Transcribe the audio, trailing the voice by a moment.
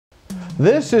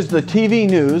This is the TV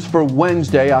news for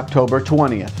Wednesday, October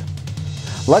 20th.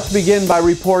 Let's begin by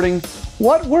reporting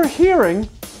what we're hearing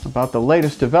about the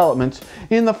latest developments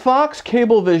in the Fox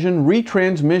Cablevision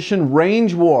retransmission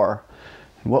range war.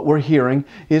 What we're hearing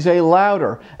is a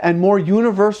louder and more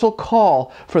universal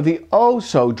call for the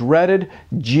oh-so-dreaded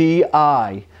GI.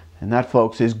 And that,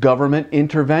 folks, is government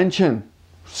intervention.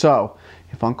 So,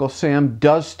 if Uncle Sam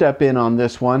does step in on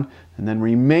this one and then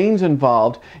remains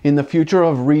involved in the future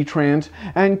of retrans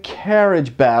and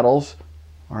carriage battles,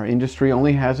 our industry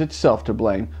only has itself to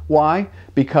blame. Why?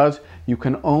 Because you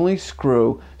can only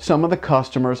screw some of the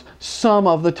customers some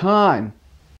of the time.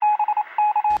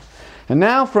 And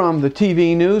now from the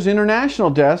TV News International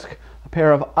Desk, a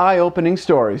pair of eye-opening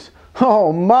stories.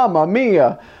 Oh, mamma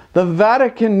mia! The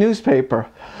Vatican Newspaper,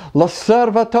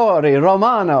 L'Osservatore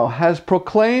Romano, has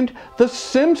proclaimed the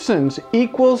Simpsons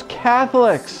equals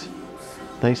Catholics.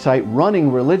 They cite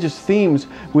running religious themes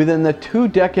within the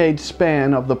 2-decade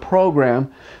span of the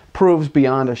program proves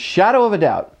beyond a shadow of a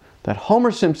doubt that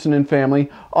Homer Simpson and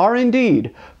family are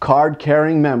indeed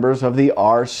card-carrying members of the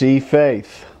RC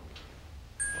faith.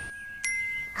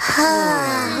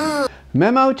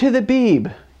 Memo to the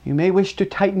Beeb. You may wish to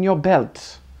tighten your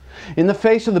belts. In the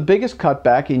face of the biggest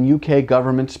cutback in UK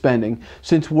government spending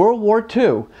since World War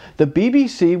II, the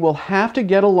BBC will have to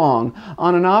get along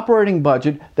on an operating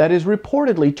budget that is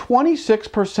reportedly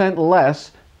 26%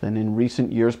 less than in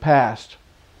recent years past.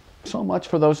 So much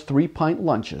for those 3-pint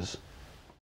lunches.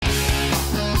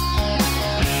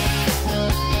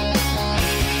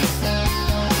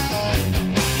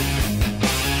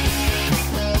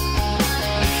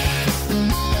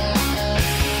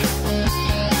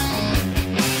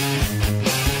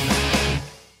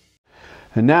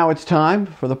 And now it's time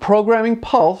for the Programming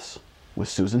Pulse with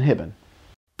Susan Hibben.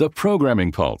 The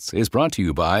Programming Pulse is brought to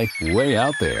you by Way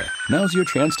Out There. Now's your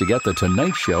chance to get the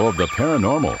Tonight Show of the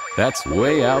paranormal. That's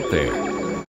Way Out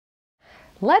There.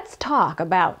 Let's talk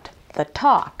about the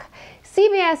talk.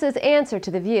 CBS's Answer to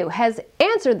the View has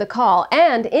answered the call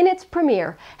and, in its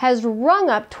premiere, has rung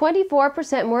up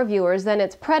 24% more viewers than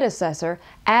its predecessor,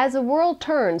 As the World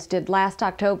Turns did last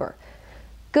October.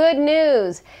 Good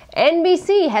news!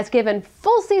 NBC has given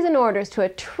full season orders to a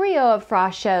trio of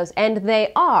frosh shows, and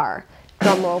they are,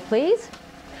 drumroll please,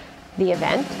 The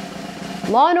Event,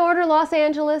 Law & Order Los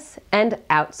Angeles, and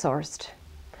Outsourced.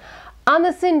 On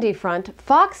the Cindy front,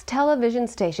 Fox television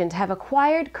stations have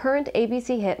acquired current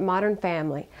ABC hit Modern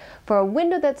Family for a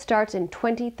window that starts in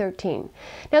 2013.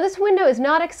 Now, this window is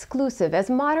not exclusive, as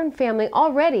Modern Family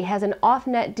already has an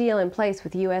off-net deal in place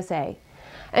with USA.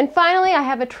 And finally, I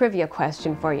have a trivia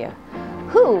question for you.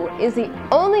 Who is the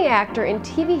only actor in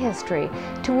TV history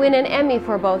to win an Emmy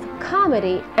for both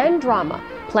comedy and drama,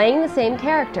 playing the same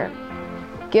character?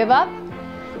 Give up?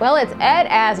 Well, it's Ed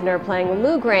Asner playing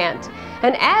Lou Grant.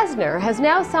 And Asner has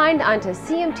now signed on to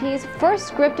CMT's first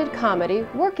scripted comedy,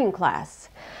 Working Class.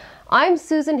 I'm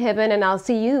Susan Hibben, and I'll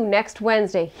see you next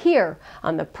Wednesday here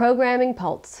on the Programming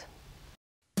Pulse.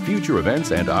 Future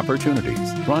events and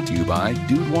opportunities brought to you by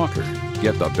Dude Walker.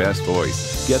 Get the best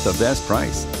voice. Get the best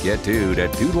price. Get Dude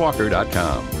at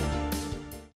dudewalker.com.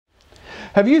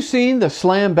 Have you seen the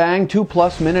slam-bang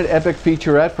 2-plus-minute epic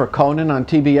featurette for Conan on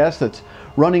TBS that's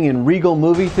running in Regal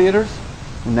movie theaters?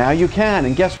 Now you can,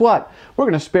 and guess what? We're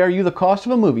going to spare you the cost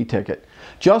of a movie ticket.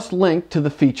 Just link to the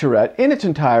featurette in its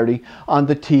entirety on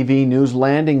the TV News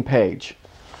landing page.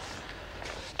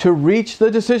 To reach the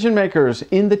decision makers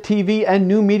in the TV and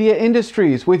new media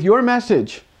industries with your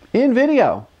message in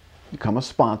video, become a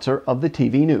sponsor of the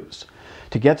TV News.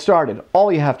 To get started,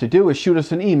 all you have to do is shoot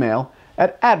us an email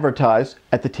at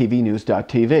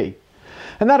advertise@thetvnews.tv.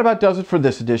 And that about does it for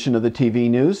this edition of the TV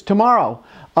News. Tomorrow,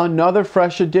 another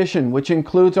fresh edition which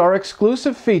includes our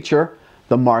exclusive feature,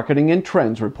 the Marketing and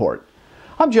Trends Report.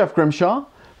 I'm Jeff Grimshaw.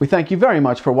 We thank you very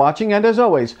much for watching, and as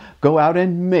always, go out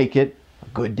and make it a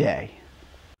good day.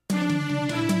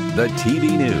 The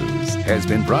TV News has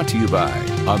been brought to you by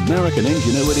American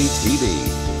Ingenuity TV.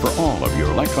 For all of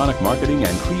your electronic marketing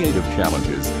and creative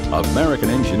challenges, American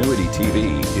Ingenuity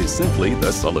TV is simply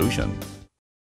the solution.